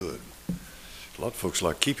A lot of folks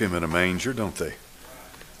like keep him in a manger, don't they?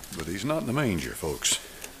 But he's not in the manger, folks.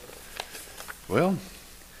 Well,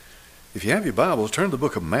 if you have your Bibles, turn to the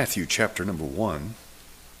book of Matthew, chapter number 1,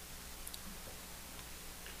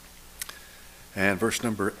 and verse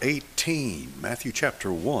number 18. Matthew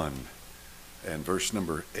chapter 1 and verse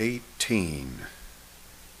number 18.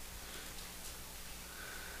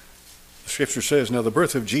 The scripture says, "Now the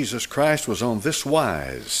birth of Jesus Christ was on this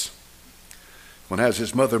wise. When as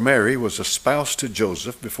his mother Mary was espoused to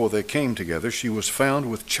Joseph, before they came together, she was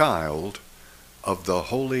found with child of the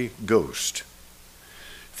Holy Ghost.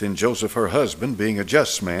 Then Joseph, her husband, being a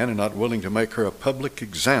just man and not willing to make her a public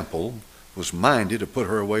example, was minded to put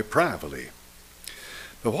her away privately.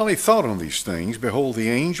 But while he thought on these things, behold, the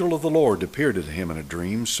angel of the Lord appeared unto him in a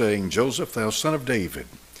dream, saying, Joseph, thou son of David,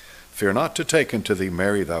 fear not to take unto thee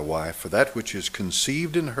Mary thy wife, for that which is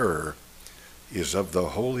conceived in her is of the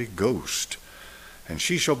Holy Ghost. And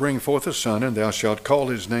she shall bring forth a son, and thou shalt call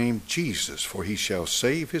his name Jesus, for he shall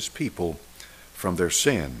save his people from their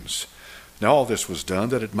sins. Now all this was done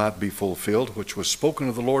that it might be fulfilled, which was spoken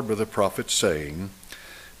of the Lord by the prophet, saying,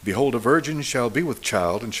 Behold, a virgin shall be with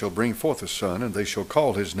child, and shall bring forth a son, and they shall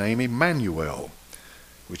call his name Emmanuel,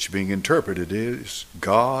 which being interpreted is,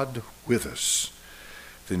 God with us.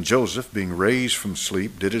 Then Joseph, being raised from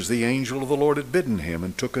sleep, did as the angel of the Lord had bidden him,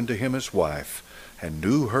 and took unto him his wife, and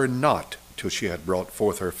knew her not till she had brought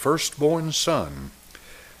forth her firstborn son,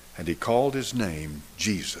 and he called his name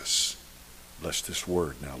Jesus." Bless this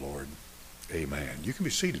word now, Lord. Amen. You can be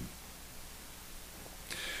seated.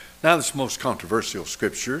 Now, this most controversial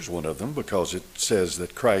scripture is one of them, because it says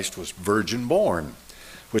that Christ was virgin born,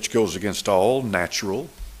 which goes against all natural,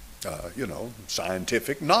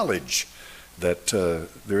 scientific knowledge, that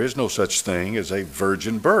there is no such thing as a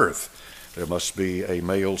virgin birth. There must be a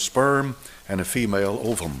male sperm and a female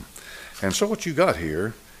ovum. And so what you got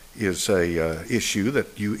here is a issue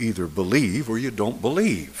that you either believe or you don't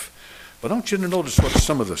believe. But I want you to notice what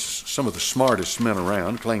some of the smartest men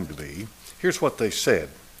around claim to be. Here's what they said.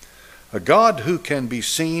 A God who can be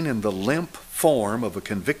seen in the limp form of a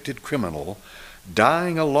convicted criminal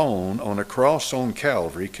dying alone on a cross on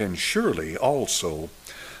Calvary can surely also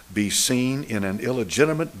be seen in an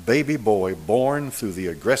illegitimate baby boy born through the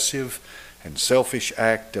aggressive and selfish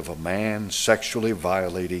act of a man sexually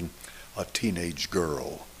violating a teenage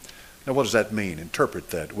girl. Now, what does that mean? Interpret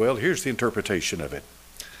that. Well, here's the interpretation of it.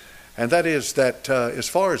 And that is that as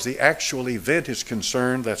far as the actual event is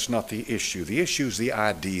concerned, that's not the issue. The issue is the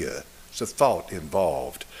idea. It's the thought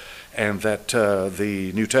involved. And that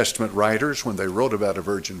the New Testament writers, when they wrote about a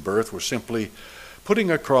virgin birth, were simply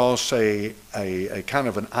putting across a kind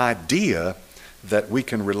of an idea that we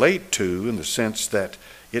can relate to, in the sense that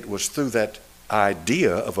it was through that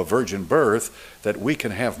idea of a virgin birth that we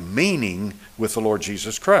can have meaning with the Lord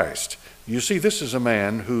Jesus Christ. You see, this is a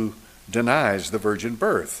man who denies the virgin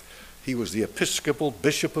birth. He was the Episcopal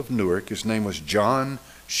Bishop of Newark. His name was John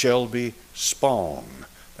Shelby Spong.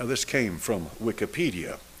 Now, this came from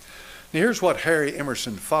Wikipedia. Now, here's what Harry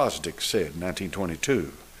Emerson Fosdick said in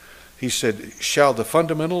 1922. He said, "Shall the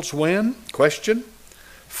fundamentals win? Question."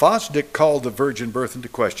 Fosdick called the virgin birth into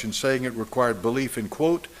question, saying it required belief in,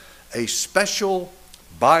 quote, a special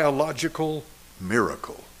biological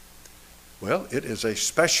miracle. Well, it is a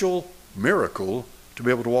special miracle to be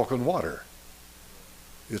able to walk on water.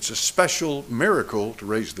 It's a special miracle to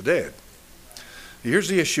raise the dead. Here's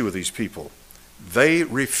the issue with these people. They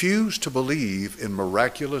refuse to believe in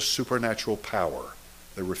miraculous supernatural power.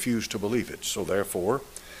 They refuse to believe it. So therefore,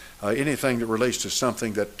 anything that relates to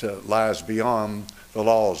something that lies beyond the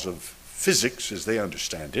laws of physics as they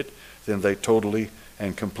understand it, then they totally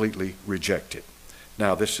and completely reject it.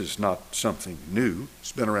 Now, this is not something new.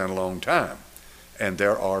 It's been around a long time. And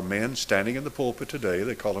there are men standing in the pulpit today,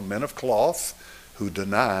 they call them men of cloth, who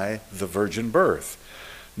deny the virgin birth.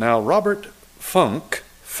 Now, Robert Funk,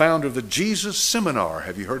 founder of the Jesus Seminar,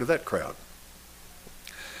 have you heard of that crowd?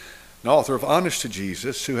 An author of Honest to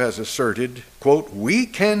Jesus, who has asserted, quote, we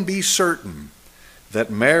can be certain that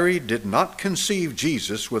Mary did not conceive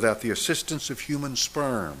Jesus without the assistance of human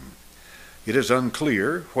sperm. It is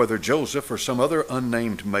unclear whether Joseph or some other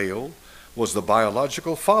unnamed male was the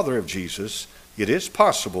biological father of Jesus. It is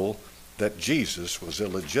possible that Jesus was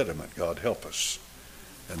illegitimate. God help us.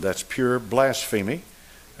 And that's pure blasphemy.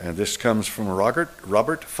 And this comes from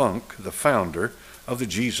Robert Funk, the founder of the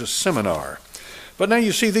Jesus Seminar. But now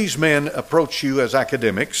you see these men approach you as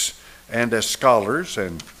academics and as scholars,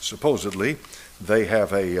 and supposedly they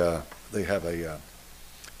have a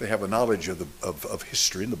knowledge of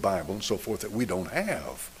history and the Bible and so forth that we don't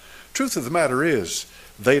have. Truth of the matter is,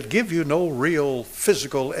 They'd give you no real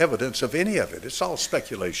physical evidence of any of it. It's all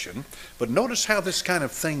speculation. But notice how this kind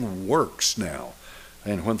of thing works now,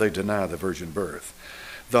 and when they deny the virgin birth.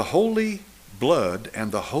 The Holy Blood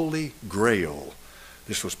and the Holy Grail.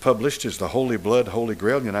 This was published as The Holy Blood, Holy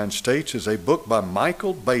Grail in the United States, is a book by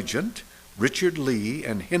Michael Bagent, Richard Lee,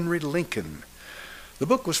 and Henry Lincoln. The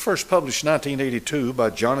book was first published in 1982 by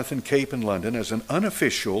Jonathan Cape in London as an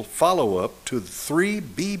unofficial follow-up to the 3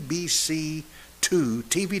 BBC Two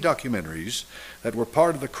TV documentaries that were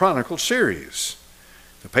part of the Chronicle series.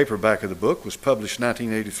 The paperback of the book was published in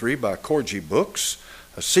 1983 by Corgi Books,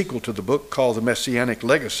 a sequel to the book called The Messianic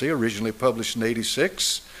Legacy, originally published in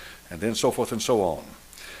 86, and then so forth and so on.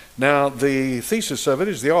 Now, the thesis of it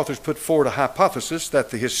is the authors put forward a hypothesis that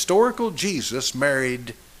the historical Jesus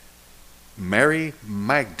married Mary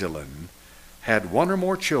Magdalene, had one or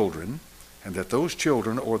more children, and that those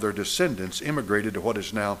children or their descendants immigrated to what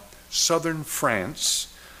is now southern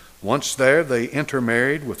France. Once there, they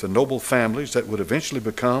intermarried with the noble families that would eventually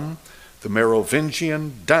become the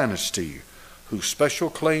Merovingian dynasty, whose special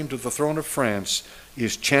claim to the throne of France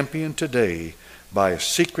is championed today by a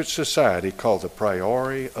secret society called the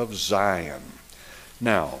Priory of Zion.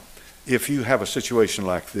 Now, if you have a situation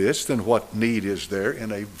like this, then what need is there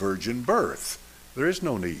in a virgin birth? There is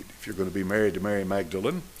no need if you're going to be married to Mary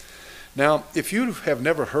Magdalene. Now, if you have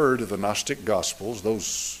never heard of the Gnostic Gospels,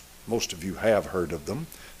 most of you have heard of them.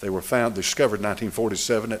 They were discovered in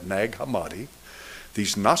 1947 at Nag Hammadi.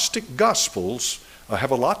 These Gnostic Gospels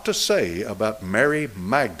have a lot to say about Mary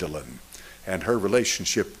Magdalene and her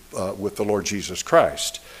relationship with the Lord Jesus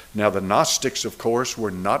Christ. Now, the Gnostics, of course,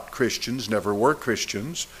 were not Christians, never were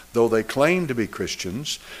Christians, though they claimed to be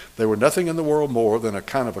Christians. They were nothing in the world more than a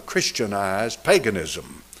kind of a Christianized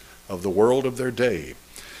paganism of the world of their day.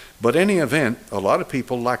 But in any event, a lot of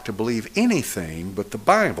people like to believe anything but the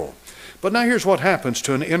Bible. But now here's what happens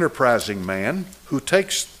to an enterprising man who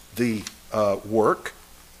takes the work,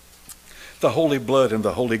 the Holy Blood and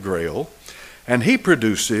the Holy Grail, and he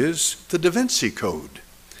produces the Da Vinci Code.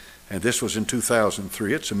 And this was in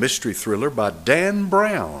 2003. It's a mystery thriller by Dan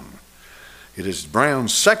Brown. It is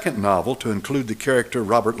Brown's second novel to include the character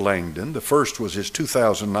Robert Langdon. The first was his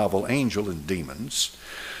 2000 novel Angel and Demons.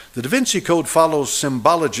 The Da Vinci Code follows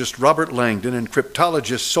symbologist Robert Langdon and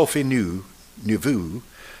cryptologist Sophie Neveu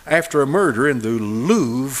after a murder in the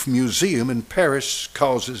Louvre Museum in Paris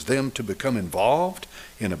causes them to become involved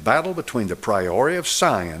in a battle between the Priory of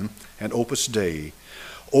Zion and Opus Dei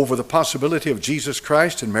over the possibility of Jesus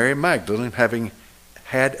Christ and Mary Magdalene having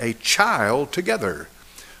had a child together.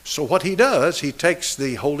 So what he does, he takes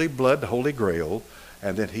the Holy Blood, the Holy Grail,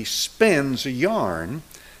 and then he spins a yarn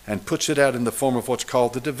and puts it out in the form of what's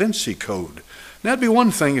called the Da Vinci Code. Now, it'd be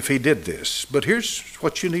one thing if he did this, but here's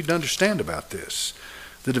what you need to understand about this.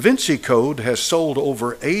 The Da Vinci Code has sold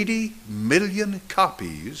over 80 million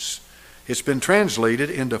copies. It's been translated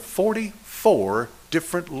into 44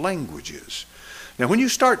 different languages. Now, when you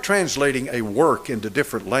start translating a work into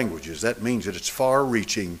different languages, that means that it's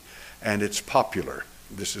far-reaching and it's popular.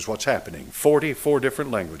 This is what's happening. 44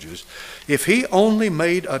 different languages. If he only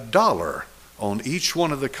made $1 on each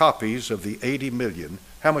one of the copies of the 80 million,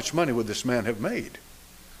 how much money would this man have made?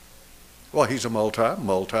 Well, he's a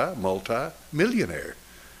multi-millionaire.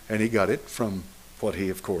 And he got it from what he,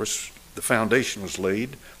 of course, the foundation was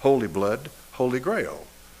laid, Holy Blood, Holy Grail.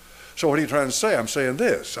 So what are you trying to say? I'm saying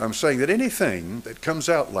this. I'm saying that anything that comes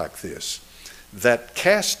out like this, that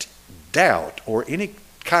casts doubt or any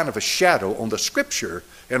kind of a shadow on the Scripture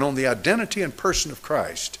and on the identity and person of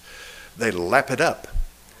Christ, they lap it up.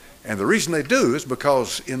 And the reason they do is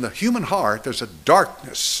because in the human heart there's a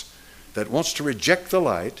darkness that wants to reject the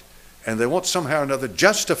light, and they want somehow or another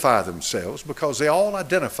justify themselves because they all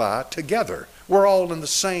identify together. We're all in the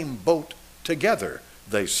same boat together,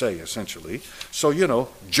 they say essentially. So,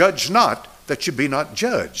 judge not that you be not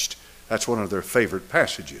judged. That's one of their favorite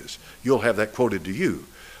passages. You'll have that quoted to you.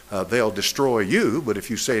 They'll destroy you, but if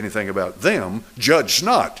you say anything about them, judge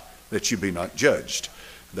not that you be not judged.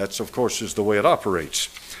 That's, of course, is the way it operates.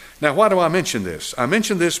 Now, why do I mention this? I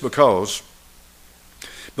mention this because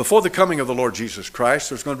before the coming of the Lord Jesus Christ,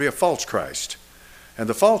 there's going to be a false Christ. And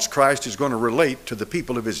the false Christ is going to relate to the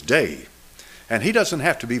people of his day. And he doesn't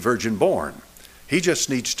have to be virgin born. He just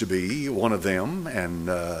needs to be one of them, and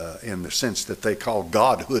in the sense that they call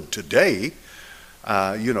godhood today,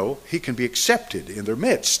 he can be accepted in their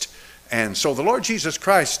midst. And so the Lord Jesus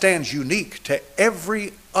Christ stands unique to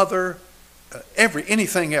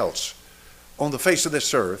anything else on the face of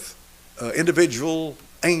this earth, individual,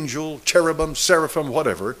 angel, cherubim, seraphim,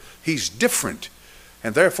 whatever. He's different.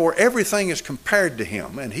 And therefore everything is compared to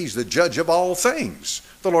him, and he's the judge of all things,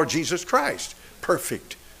 the Lord Jesus Christ.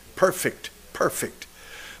 perfect, perfect, perfect.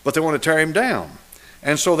 But they want to tear him down.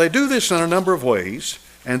 And so they do this in a number of ways.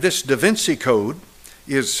 And this Da Vinci Code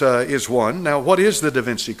is one. Now, what is the Da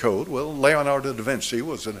Vinci Code? Well, Leonardo da Vinci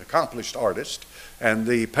was an accomplished artist. And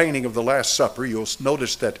the painting of the Last Supper, you'll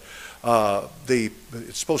notice that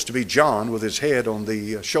it's supposed to be John with his head on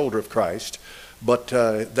the shoulder of Christ. But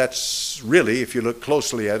that's really, if you look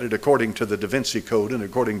closely at it, according to the Da Vinci Code and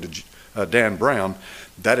according to Dan Brown,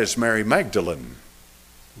 that is Mary Magdalene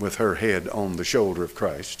with her head on the shoulder of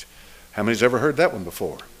Christ. How many's ever heard that one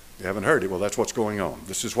before? You haven't heard it? Well, that's what's going on.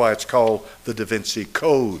 This is why it's called the Da Vinci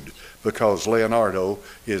Code, because Leonardo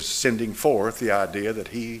is sending forth the idea that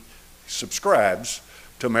he subscribes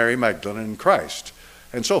to Mary Magdalene and Christ,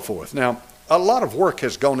 and so forth. Now, a lot of work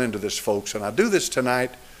has gone into this, folks, and I do this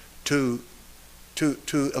tonight to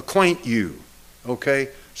acquaint you, okay,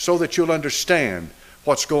 so that you'll understand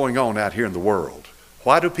what's going on out here in the world.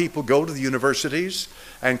 Why do people go to the universities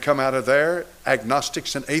and come out of there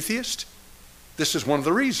agnostics and atheists? This is one of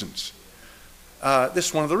the reasons. This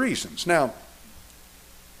is one of the reasons. Now,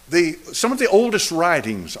 some of the oldest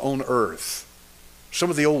writings on earth, some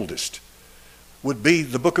of the oldest, would be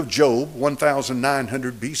the book of Job,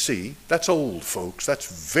 1900 BC. That's old, folks.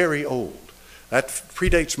 That's very old. That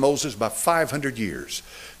predates Moses by 500 years.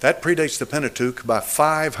 That predates the Pentateuch by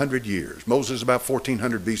 500 years. Moses about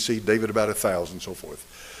 1400 BC, David about 1000, so forth.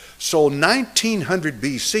 So 1900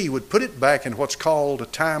 BC would put it back in what's called a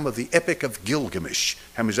time of the Epic of Gilgamesh.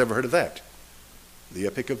 How many's ever heard of that? The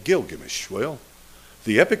Epic of Gilgamesh. Well,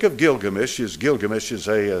 the Epic of Gilgamesh is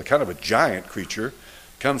a kind of a giant creature.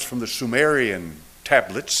 Comes from the Sumerian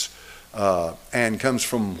tablets and comes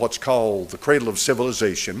from what's called the cradle of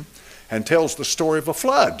civilization, and tells the story of a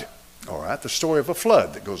flood. All right, the story of a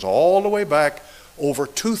flood that goes all the way back over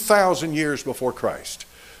 2,000 years before Christ.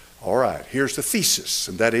 All right, here's the thesis,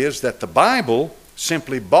 and that is that the Bible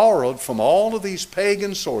simply borrowed from all of these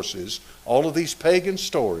pagan sources, all of these pagan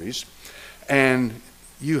stories, and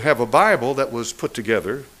you have a Bible that was put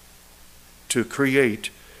together to create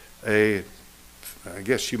I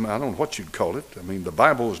don't know what you'd call it. I mean, the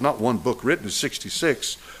Bible is not one book written in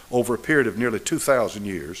 66 over a period of nearly 2,000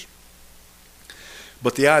 years.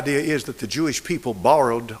 But the idea is that the Jewish people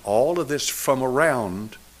borrowed all of this from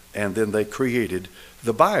around, and then they created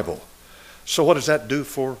the Bible. So what does that do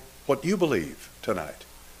for what you believe tonight?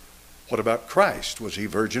 What about Christ? Was he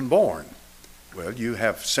virgin born? Well, you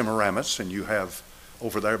have Semiramis, and you have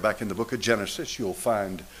over there back in the book of Genesis, you'll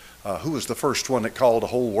find who was the first one that called the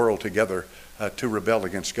whole world together to rebel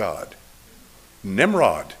against God?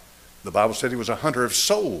 Nimrod. The Bible said he was a hunter of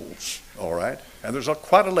souls, all right? And there's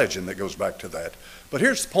quite a legend that goes back to that. But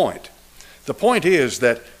here's the point. The point is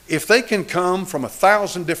that if they can come from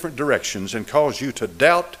 1,000 different directions and cause you to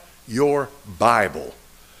doubt your Bible,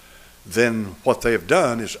 then what they have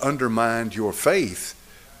done is undermined your faith,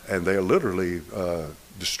 and they'll literally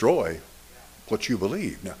destroy what you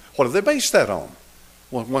believe. Now, what do they base that on?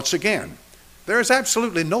 Well, once again, there is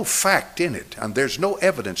absolutely no fact in it, and there's no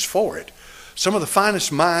evidence for it. Some of the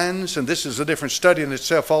finest minds, and this is a different study in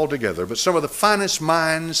itself altogether, but some of the finest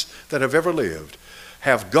minds that have ever lived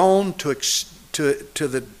have gone to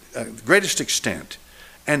the greatest extent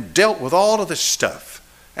and dealt with all of this stuff.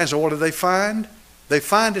 And so what do they find? They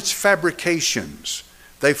find it's fabrications.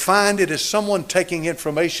 They find it is someone taking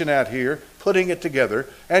information out here, putting it together,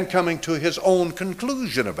 and coming to his own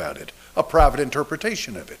conclusion about it, a private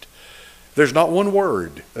interpretation of it. There's not one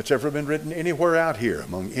word that's ever been written anywhere out here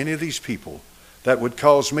among any of these people that would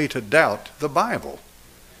cause me to doubt the Bible.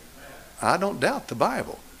 I don't doubt the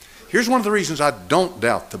Bible. Here's one of the reasons I don't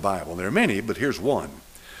doubt the Bible. There are many, but here's one.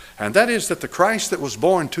 And that is that the Christ that was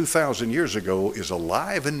born 2,000 years ago is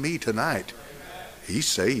alive in me tonight. He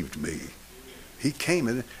saved me. He came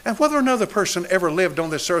in. And whether another person ever lived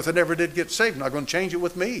on this earth and ever did get saved, I'm not going to change it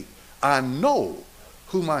with me. I know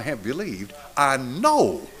whom I have believed. I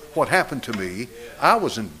know what happened to me. I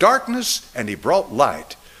was in darkness and he brought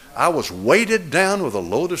light. I was weighted down with a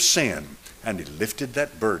load of sin, and he lifted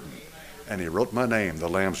that burden, and he wrote my name, the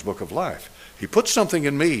Lamb's Book of Life. He put something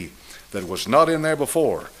in me that was not in there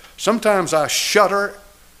before. Sometimes I shudder.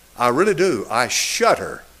 I really do. I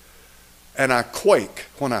shudder and I quake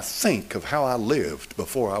when I think of how I lived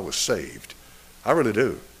before I was saved. I really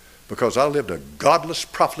do, because I lived a godless,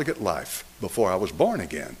 profligate life before I was born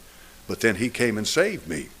again. But then he came and saved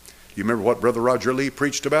me. You remember what Brother Roger Lee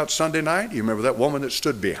preached about Sunday night? You remember that woman that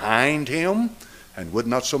stood behind him and would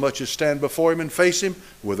not so much as stand before him and face him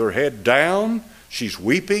with her head down? She's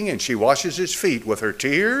weeping, and she washes his feet with her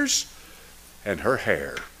tears and her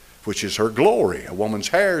hair, which is her glory. A woman's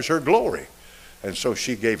hair is her glory. And so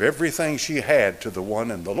she gave everything she had to the one,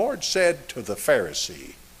 and the Lord said to the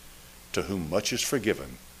Pharisee, to whom much is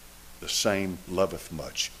forgiven, the same loveth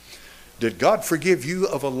much. Did God forgive you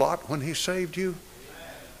of a lot when he saved you?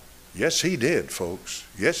 Yes, he did, folks.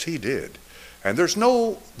 Yes, he did. And there's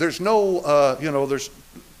no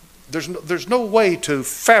way to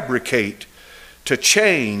fabricate, to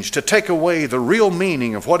change, to take away the real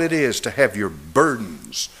meaning of what it is to have your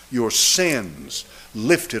burdens, your sins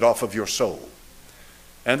lifted off of your soul.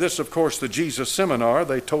 And this, of course, the Jesus Seminar,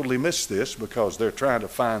 they totally miss this because they're trying to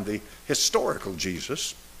find the historical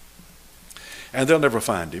Jesus. And they'll never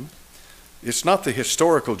find him. It's not the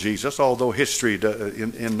historical Jesus, although history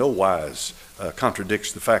in no wise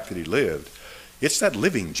contradicts the fact that he lived. It's that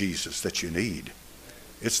living Jesus that you need.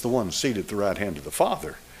 It's the one seated at the right hand of the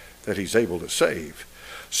Father that he's able to save.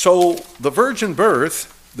 So the virgin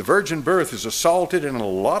birth is assaulted in a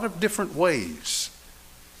lot of different ways.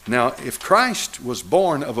 Now, if Christ was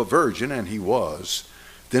born of a virgin, and he was,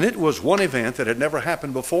 then it was one event that had never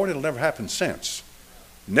happened before, and it'll never happen since.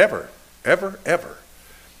 Never, ever, ever.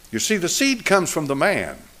 You see, the seed comes from the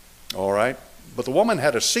man, all right? But the woman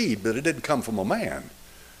had a seed, but it didn't come from a man.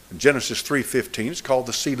 In Genesis 3:15, it's called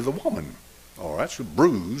the seed of the woman, all right? So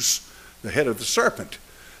bruise the head of the serpent.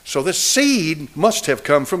 So this seed must have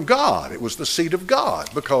come from God. It was the seed of God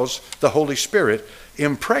because the Holy Spirit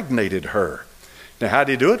impregnated her. Now, how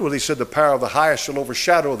did he do it? Well, he said, the power of the highest shall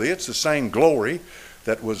overshadow thee. It's the same glory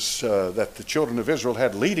that the children of Israel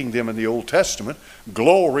had leading them in the Old Testament.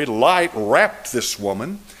 Glory, light wrapped this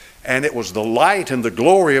woman, and it was the light and the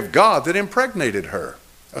glory of God that impregnated her.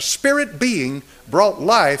 A spirit being brought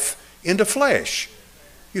life into flesh.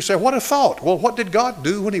 You say, what a thought. Well, what did God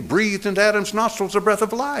do when he breathed into Adam's nostrils the breath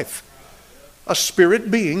of life? A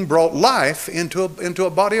spirit being brought life into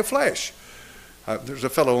a body of flesh. There's a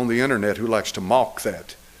fellow on the internet who likes to mock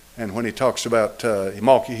that. And when he talks about,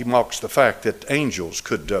 he mocks the fact that angels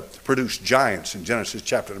could produce giants in Genesis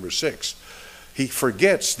chapter number 6. He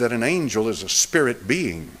forgets that an angel is a spirit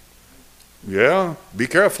being. Yeah, be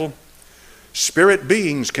careful. Spirit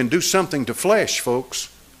beings can do something to flesh,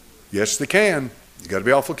 folks. Yes, they can. You got to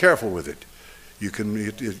be awful careful with it. You can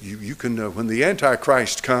when the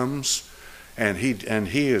Antichrist comes, and he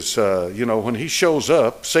is, when he shows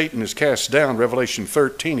up, Satan is cast down. Revelation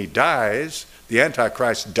 13, he dies. The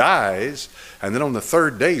Antichrist dies, and then on the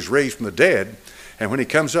third day he's raised from the dead. And when he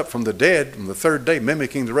comes up from the dead on the third day,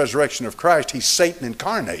 mimicking the resurrection of Christ, he's Satan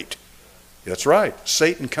incarnate. That's right.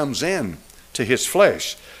 Satan comes in to his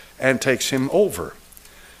flesh and takes him over.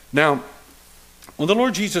 Now, when the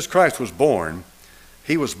Lord Jesus Christ was born,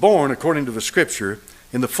 he was born, according to the Scripture,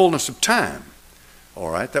 in the fullness of time. All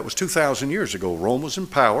right, that was 2,000 years ago. Rome was in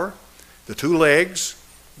power. The two legs,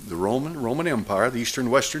 the Roman Empire, the eastern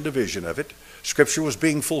western division of it, Scripture was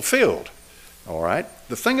being fulfilled. All right,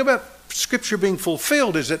 the thing about Scripture being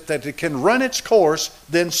fulfilled is that it can run its course,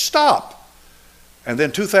 then stop, and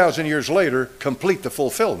then 2,000 years later complete the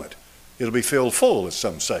fulfillment. It'll be filled full, as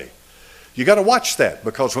some say. You got to watch that,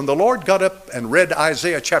 because when the Lord got up and read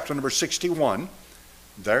Isaiah chapter number 61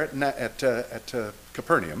 there at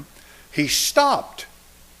Capernaum, he stopped.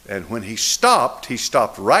 And when he stopped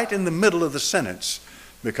right in the middle of the sentence,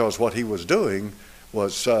 because what he was doing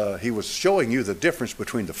was he was showing you the difference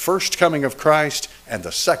between the first coming of Christ and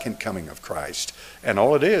the second coming of Christ. And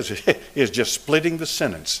all it is just splitting the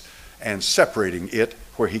sentence and separating it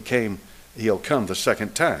where he'll come the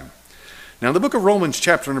second time. Now, in the book of Romans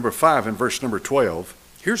chapter number 5 and verse number 12,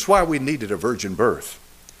 here's why we needed a virgin birth.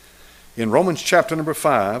 In Romans chapter number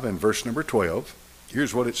 5 and verse number 12,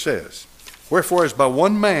 here's what it says. Wherefore, as by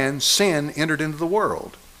one man sin entered into the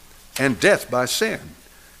world, and death by sin.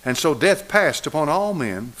 And so death passed upon all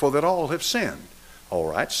men, for that all have sinned.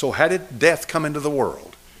 All right, so how did death come into the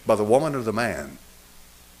world? By the woman or the man?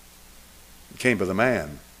 It came by the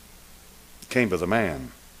man. It came by the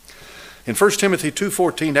man. In 1 Timothy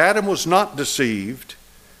 2:14, Adam was not deceived,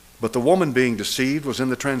 but the woman being deceived was in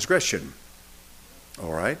the transgression.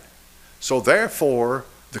 All right? So therefore,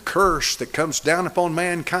 the curse that comes down upon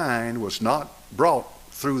mankind was not brought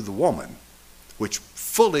through the woman, which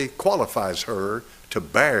fully qualifies her to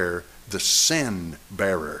bear the sin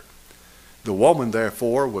bearer. The woman,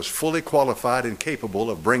 therefore, was fully qualified and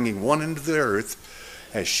capable of bringing one into the earth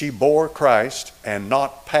as she bore Christ and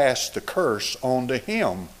not passed the curse on to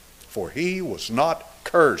him, for he was not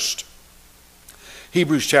cursed.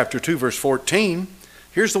 Hebrews chapter 2 verse 14,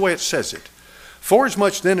 here's the way it says it.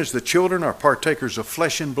 Forasmuch then as the children are partakers of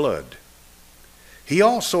flesh and blood, he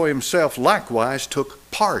also himself likewise took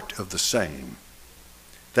part of the same,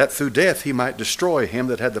 that through death he might destroy him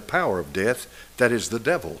that had the power of death, that is the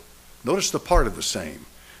devil. Notice the part of the same.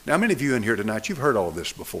 Now, many of you in here tonight, you've heard all of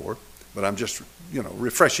this before, but I'm just,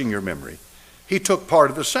 refreshing your memory. He took part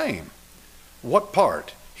of the same. What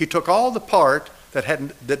part? He took all the part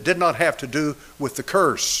that did not have to do with the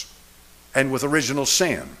curse and with original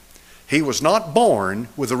sin. He was not born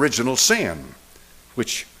with original sin,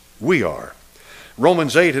 which we are.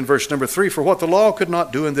 Romans 8 and verse number 3, for what the law could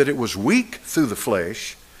not do in that it was weak through the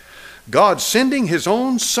flesh, God sending his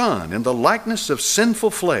own Son in the likeness of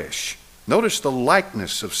sinful flesh, notice the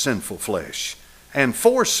likeness of sinful flesh, and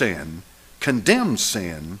for sin, condemned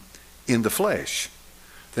sin in the flesh.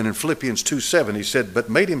 Then in Philippians 2:7 he said, but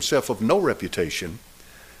made himself of no reputation,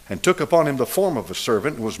 and took upon him the form of a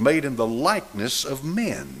servant, and was made in the likeness of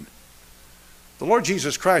men. The Lord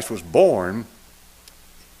Jesus Christ was born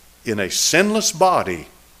in a sinless body,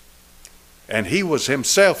 and he was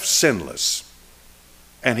himself sinless,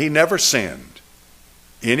 and he never sinned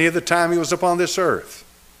any of the time he was upon this earth,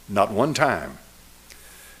 not one time.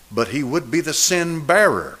 But he would be the sin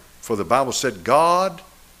bearer, for the Bible said God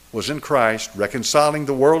was in Christ, reconciling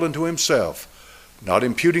the world unto himself, not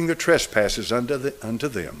imputing their trespasses unto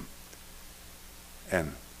them.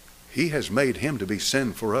 And he has made him to be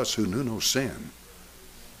sin for us who knew no sin.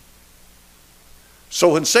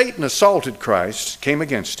 So when Satan assaulted Christ, came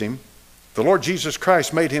against him, the Lord Jesus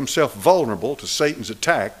Christ made himself vulnerable to Satan's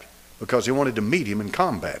attack because he wanted to meet him in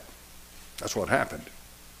combat. That's what happened.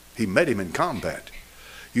 He met him in combat.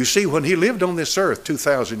 You see, when he lived on this earth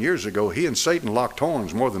 2,000 years ago, he and Satan locked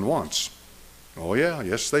horns more than once. Oh yeah,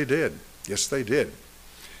 yes they did. Yes they did.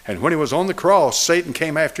 And when he was on the cross, Satan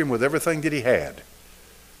came after him with everything that he had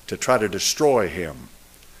to try to destroy him.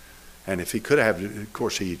 And if he could have, of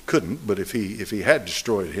course he couldn't, but if he had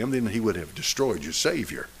destroyed him, then he would have destroyed your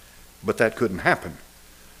Savior. But that couldn't happen.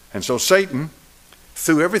 And so Satan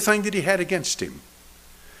threw everything that he had against him.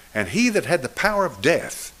 And he that had the power of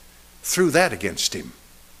death threw that against him.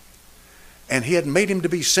 And he had made him to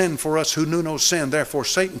be sin for us who knew no sin. Therefore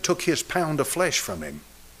Satan took his pound of flesh from him.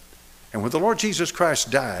 And when the Lord Jesus Christ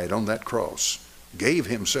died on that cross, gave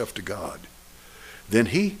himself to God, then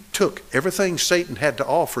he took everything Satan had to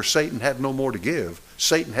offer. Satan had no more to give.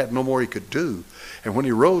 Satan had no more he could do. And when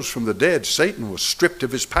he rose from the dead, Satan was stripped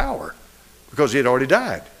of his power because he had already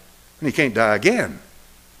died. And he can't die again.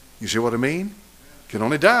 You see what I mean? He can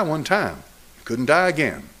only die one time. He couldn't die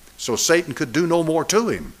again. So Satan could do no more to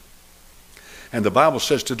him. And the Bible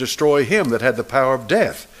says to destroy him that had the power of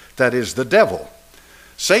death, that is the devil.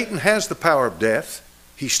 Satan has the power of death.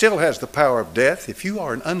 He still has the power of death. If you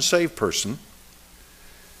are an unsaved person,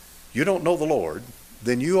 you don't know the Lord,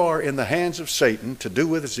 then you are in the hands of Satan to do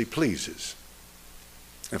with as he pleases.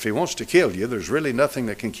 If he wants to kill you, there's really nothing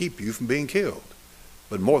that can keep you from being killed.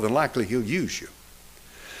 But more than likely, he'll use you.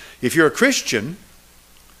 If you're a Christian,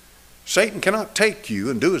 Satan cannot take you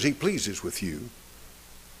and do as he pleases with you.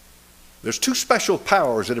 There's two special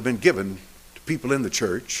powers that have been given to people in the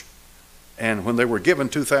church. And when they were given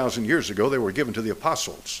 2,000 years ago, they were given to the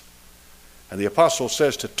apostles. And the apostle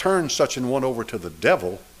says to turn such an one over to the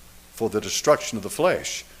devil for the destruction of the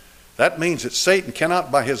flesh. That means that Satan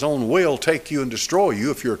cannot by his own will take you and destroy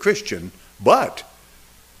you if you're a Christian, but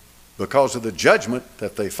because of the judgment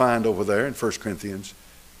that they find over there in 1 Corinthians,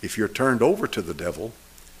 if you're turned over to the devil,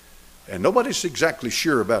 and nobody's exactly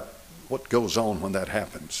sure about what goes on when that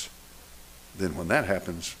happens, then when that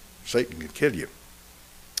happens, Satan can kill you.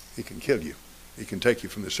 He can kill you. He can take you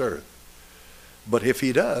from this earth. But if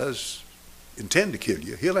he does intend to kill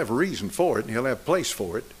you, he'll have a reason for it and he'll have a place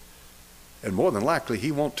for it. And more than likely,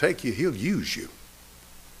 he won't take you, he'll use you.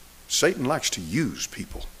 Satan likes to use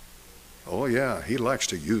people. Oh yeah, he likes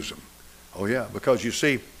to use them. Oh yeah, because you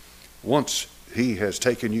see, once he has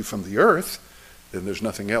taken you from the earth, then there's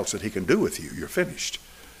nothing else that he can do with you. You're finished.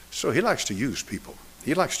 So he likes to use people.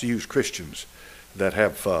 He likes to use Christians that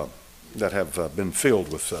have been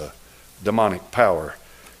filled with demonic power.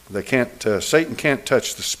 Satan can't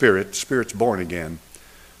touch the spirit. The spirit's born again.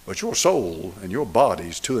 But your soul and your body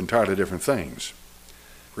is two entirely different things.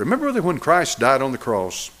 Remember that when Christ died on the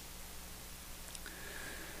cross,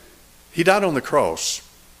 he died on the cross.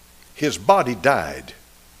 His body died.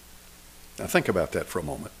 Now think about that for a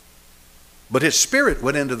moment. But his spirit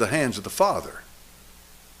went into the hands of the Father.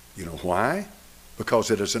 You know why? Because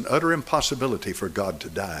it is an utter impossibility for God to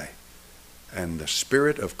die. And the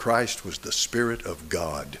Spirit of Christ was the Spirit of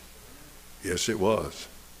God. Yes, it was.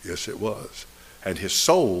 Yes, it was. And his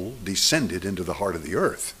soul descended into the heart of the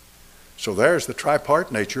earth. So there's the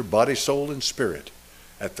tripart nature, body, soul, and spirit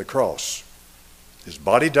at the cross. His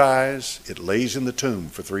body dies, it lays in the tomb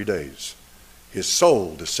for 3 days. His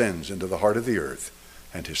soul descends into the heart of the earth,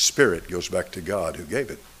 and his spirit goes back to God who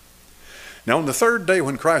gave it. Now on the third day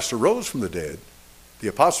when Christ arose from the dead, The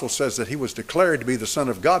apostle says that he was declared to be the Son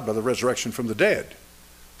of God by the resurrection from the dead.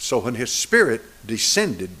 So when his spirit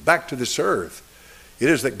descended back to this earth, it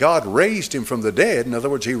is that God raised him from the dead. In other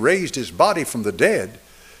words, he raised his body from the dead.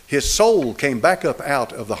 His soul came back up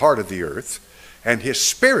out of the heart of the earth, and his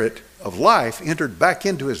spirit of life entered back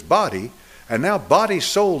into his body. And now body,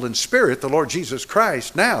 soul, and spirit, the Lord Jesus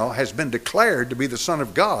Christ now has been declared to be the Son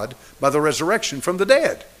of God by the resurrection from the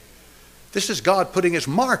dead. This is God putting his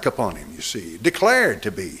mark upon him, you see, declared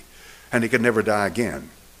to be. And he can never die again.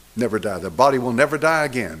 Never die. The body will never die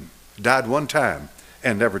again. Died one time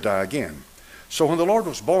and never die again. So when the Lord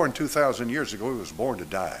was born 2,000 years ago, he was born to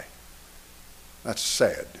die. That's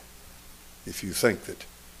sad. If you think that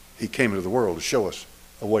he came into the world to show us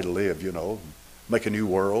a way to live, make a new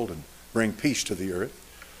world and bring peace to the earth.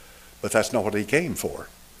 But that's not what he came for.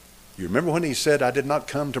 You remember when he said, I did not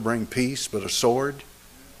come to bring peace, but a sword?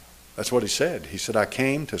 That's what he said. He said, I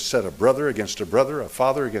came to set a brother against a brother, a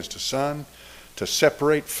father against a son, to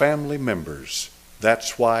separate family members.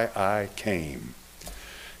 That's why I came.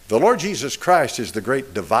 The Lord Jesus Christ is the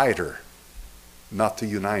great divider, not the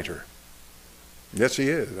uniter. Yes, he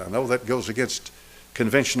is. I know that goes against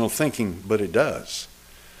conventional thinking, but it does.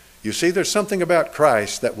 You see, there's something about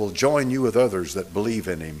Christ that will join you with others that believe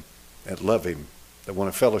in him, that love him, that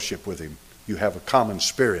want to fellowship with him. You have a common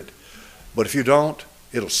spirit. But if you don't,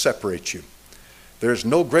 it'll separate you. There's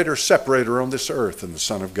no greater separator on this earth than the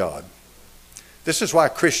Son of God. This is why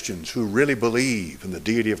Christians who really believe in the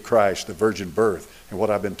deity of Christ, the virgin birth, and what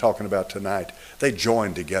I've been talking about tonight, they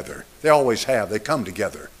join together. They always have. They come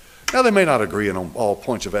together. Now, they may not agree on all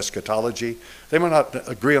points of eschatology. They may not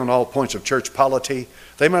agree on all points of church polity.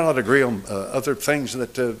 They may not agree on other things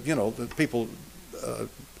that, that people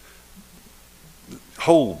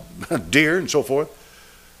hold dear and so forth.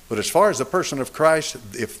 But as far as the person of Christ,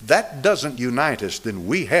 if that doesn't unite us, then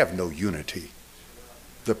we have no unity.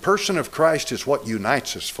 The person of Christ is what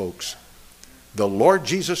unites us, folks. The Lord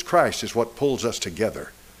Jesus Christ is what pulls us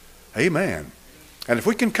together. Amen. And if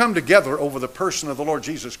we can come together over the person of the Lord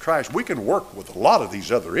Jesus Christ, we can work with a lot of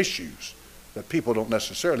these other issues that people don't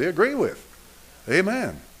necessarily agree with.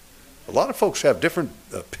 Amen. A lot of folks have different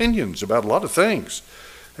opinions about a lot of things.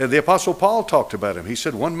 And the Apostle Paul talked about him. He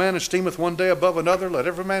said, one man esteemeth one day above another, let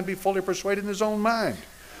every man be fully persuaded in his own mind.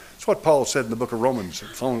 That's what Paul said in the book of Romans,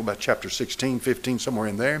 following about chapter 16, 15, somewhere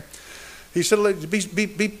in there. He said,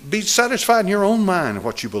 be satisfied in your own mind of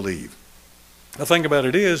what you believe. The thing about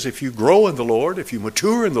it is, if you grow in the Lord, if you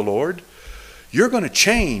mature in the Lord, you're going to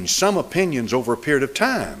change some opinions over a period of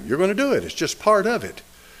time. You're going to do it. It's just part of it.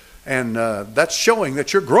 And that's showing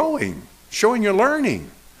that you're growing, showing you're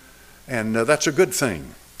learning. And that's a good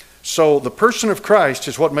thing. So the person of Christ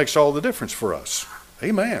is what makes all the difference for us.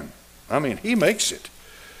 Amen. I mean, he makes it.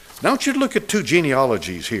 Now I want you to look at two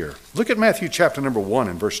genealogies here. Look at Matthew chapter number 1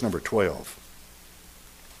 and verse number 12.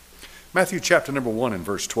 Matthew chapter number 1 and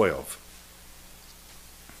verse 12.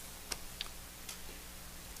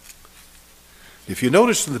 If you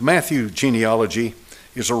notice, the Matthew genealogy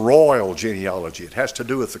is a royal genealogy. It has to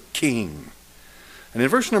do with the king. And in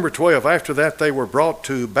verse number 12, after that they were brought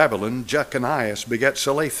to Babylon. Jeconias begat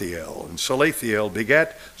Salathiel, and Salathiel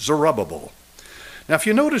begat Zerubbabel. Now if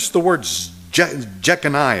you notice, the word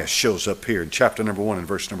Jeconias shows up here in chapter number 1 and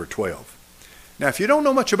verse number 12. Now if you don't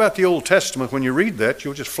know much about the Old Testament, when you read that,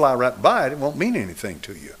 you'll just fly right by it. It won't mean anything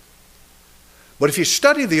to you. But if you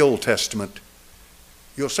study the Old Testament,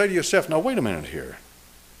 you'll say to yourself, now wait a minute here.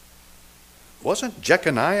 Wasn't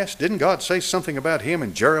Jeconias, didn't God say something about him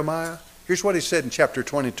in Jeremiah? Here's what he said in chapter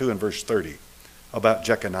 22 and verse 30 about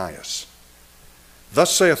Jeconias.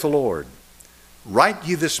 Thus saith the Lord, write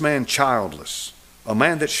ye this man childless, a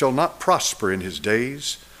man that shall not prosper in his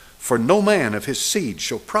days, for no man of his seed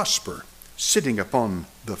shall prosper, sitting upon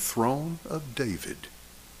the throne of David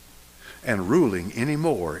and ruling any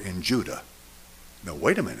more in Judah. Now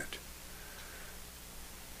wait a minute.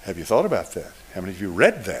 Have you thought about that? How many of you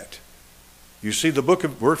read that? You see the book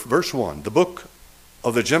of verse 1, the book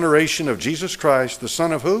of the generation of Jesus Christ, the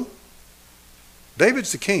son of who?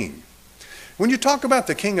 David's the king. When you talk about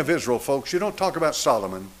the king of Israel, folks, you don't talk about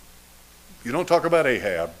Solomon. You don't talk about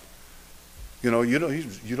Ahab. You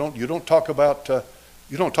don't talk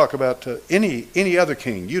about any other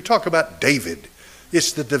king. You talk about David.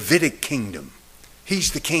 It's the Davidic kingdom.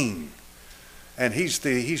 He's the king. And he's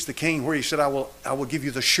the king where he said, I will give you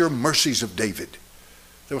the sure mercies of David.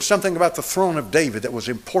 There was something about the throne of David that was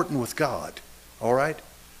important with God. All right?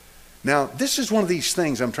 Now, this is one of these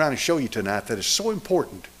things I'm trying to show you tonight that is so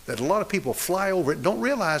important that a lot of people fly over it and don't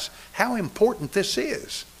realize how important this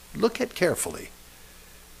is. Look at carefully.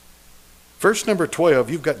 Verse number 12,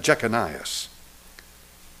 you've got Jeconias.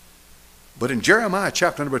 But in Jeremiah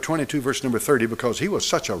chapter number 22, verse number 30, because he was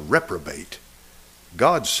such a reprobate,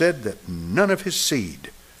 God said that none of his seed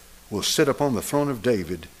will sit upon the throne of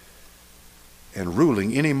David and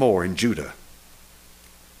ruling any more in Judah.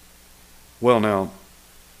 Well, now,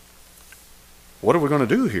 what are we going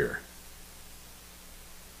to do here?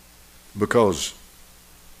 Because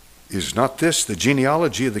is not this the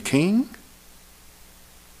genealogy of the king?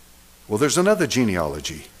 Well, there's another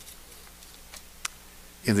genealogy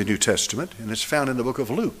in the New Testament, and it's found in the book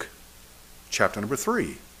of Luke, chapter number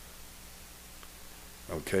 3.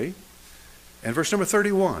 Okay? And verse number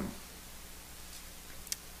 31.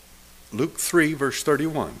 Luke 3, verse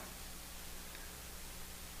 31.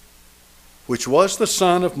 Which was the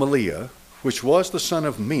son of Maliah, which was the son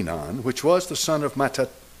of Menon, which was the son of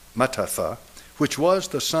Mattatha, which was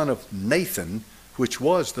the son of Nathan, which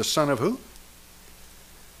was the son of who?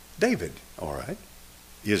 David. All right.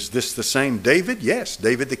 Is this the same David? Yes.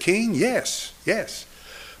 David the king? Yes. Yes.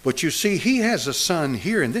 But you see, he has a son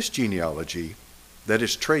here in this genealogy that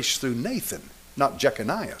is traced through Nathan, not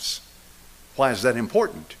Jeconias. Why is that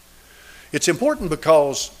important? It's important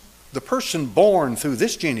because the person born through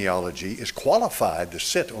this genealogy is qualified to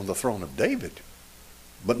sit on the throne of David,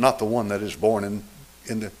 but not the one that is born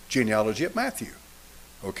in the genealogy of Matthew.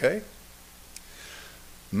 Okay?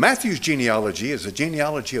 Matthew's genealogy is the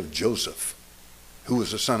genealogy of Joseph, who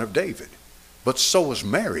was the son of David. But so was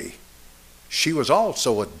Mary. She was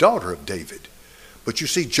also a daughter of David. But you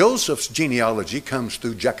see, Joseph's genealogy comes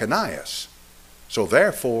through Jeconias. So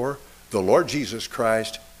therefore, the Lord Jesus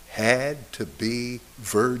Christ had to be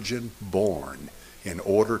virgin born in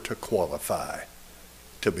order to qualify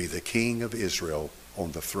to be the king of Israel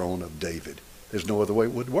on the throne of David. There's no other way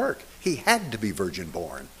it would work. He had to be virgin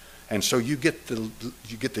born. And so you get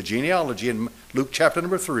the genealogy in Luke chapter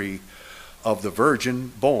number 3 of the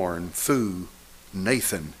virgin born through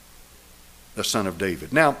Nathan, the son of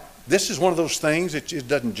David. Now, this is one of those things, it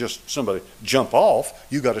doesn't just somebody jump off.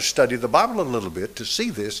 You got to study the Bible a little bit to see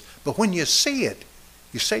this. But when you see it,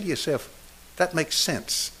 you say to yourself, that makes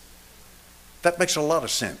sense. That makes a lot of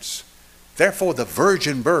sense. Therefore, the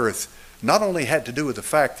virgin birth not only had to do with the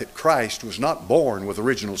fact that Christ was not born with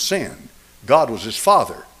original sin, God was his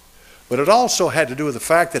father, but it also had to do with the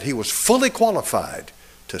fact that he was fully qualified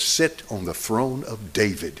to sit on the throne of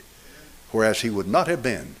David, whereas he would not have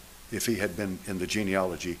been if he had been in the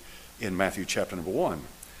genealogy in Matthew chapter number 1.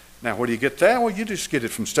 Now, where do you get that? Well, you just get it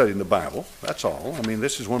from studying the Bible. That's all. I mean,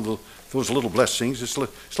 this is one of those little blessings.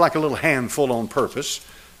 It's like a little handful on purpose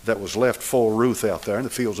that was left for Ruth out there in the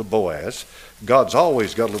fields of Boaz. God's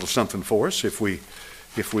always got a little something for us if we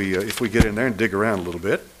get in there and dig around a little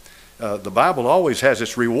bit. The Bible always has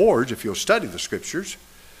its rewards if you'll study the Scriptures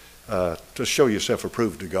to show yourself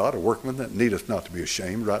approved to God, a workman that needeth not to be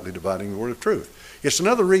ashamed, rightly dividing the word of truth. It's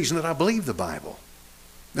another reason that I believe the Bible.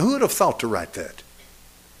 Now, who would have thought to write that?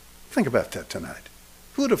 Think about that tonight.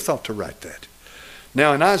 Who would have thought to write that?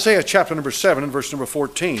 Now, in Isaiah chapter number 7 and verse number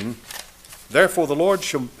 14, therefore the Lord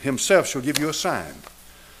himself shall give you a sign.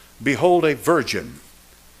 Behold, a virgin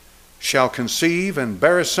shall conceive and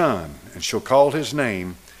bear a son, and shall call his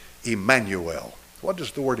name Emmanuel. What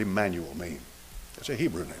does the word Emmanuel mean? It's a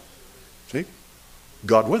Hebrew name. See?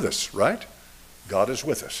 God with us, right? God is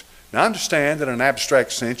with us. Now, I understand that in an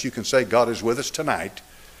abstract sense you can say God is with us tonight,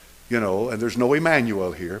 and there's no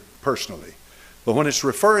Emmanuel here personally. But when it's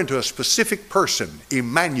referring to a specific person,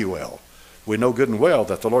 Emmanuel, we know good and well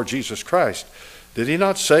that the Lord Jesus Christ, did he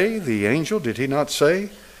not say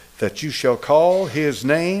that you shall call his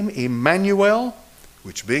name Emmanuel,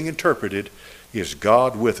 which being interpreted is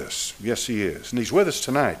God with us. Yes, he is. And he's with us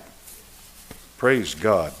tonight. Praise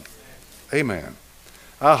God. Amen.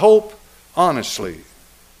 I hope, honestly,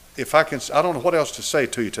 I don't know what else to say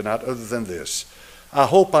to you tonight other than this. I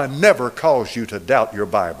hope I never cause you to doubt your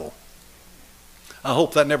Bible. I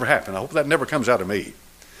hope that never happened. I hope that never comes out of me.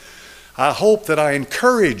 I hope that I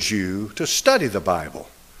encourage you to study the Bible,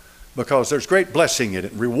 because there's great blessing in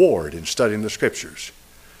it and reward in studying the Scriptures.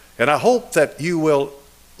 And I hope that you will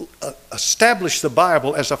establish the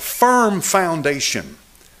Bible as a firm foundation.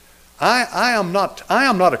 I am not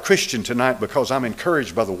a Christian tonight because I'm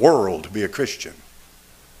encouraged by the world to be a Christian.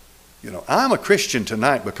 I'm a Christian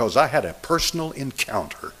tonight because I had a personal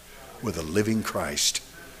encounter with a living Christ.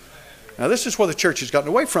 Now, this is where the church has gotten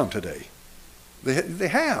away from today. They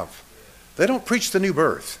have. They don't preach the new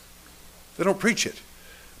birth. They don't preach it.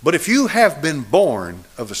 But if you have been born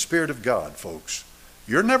of the Spirit of God, folks,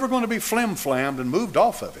 you're never going to be flim-flammed and moved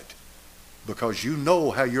off of it, because you know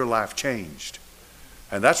how your life changed.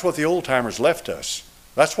 And that's what the old timers left us.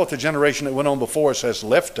 That's what the generation that went on before us has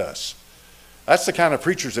left us. That's the kind of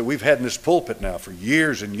preachers that we've had in this pulpit now for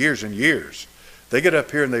years and years and years. They get up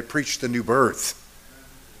here and they preach the new birth.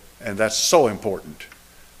 And that's so important.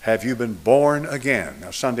 Have you been born again?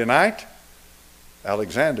 Now, Sunday night,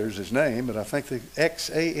 Alexander's his name, but I think the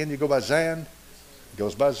X-A-N, you go by Zan? He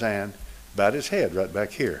goes by Zan, bowed his head right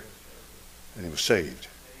back here. And he was saved.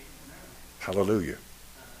 Hallelujah.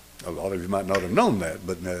 A lot of you might not have known that,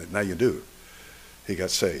 but now you do. He got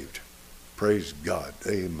saved. Praise God.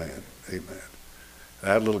 Amen. Amen.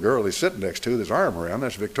 That little girl he's sitting next to with his arm around,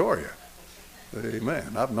 that's Victoria.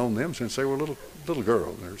 Amen. I've known them since they were a little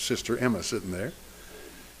girl. Their sister Emma sitting there.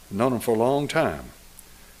 Known them for a long time.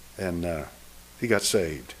 And he got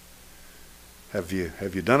saved. Have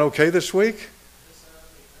you done okay this week?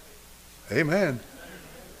 Amen.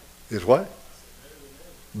 Is what?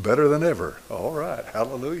 Better than ever. All right.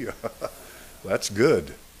 Hallelujah. That's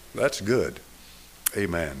good. That's good.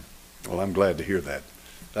 Amen. Well, I'm glad to hear that.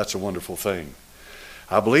 That's a wonderful thing.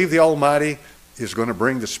 I believe the Almighty is going to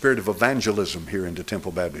bring the spirit of evangelism here into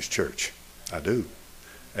Temple Baptist Church. I do.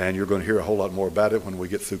 And you're going to hear a whole lot more about it when we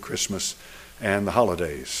get through Christmas and the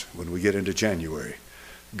holidays, when we get into January.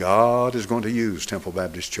 God is going to use Temple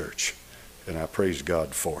Baptist Church, and I praise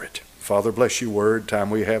God for it. Father, bless your word, time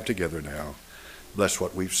we have together now. Bless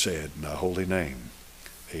what we've said in thy holy name.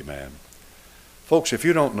 Amen. Folks, if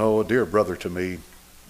you don't know a dear brother to me,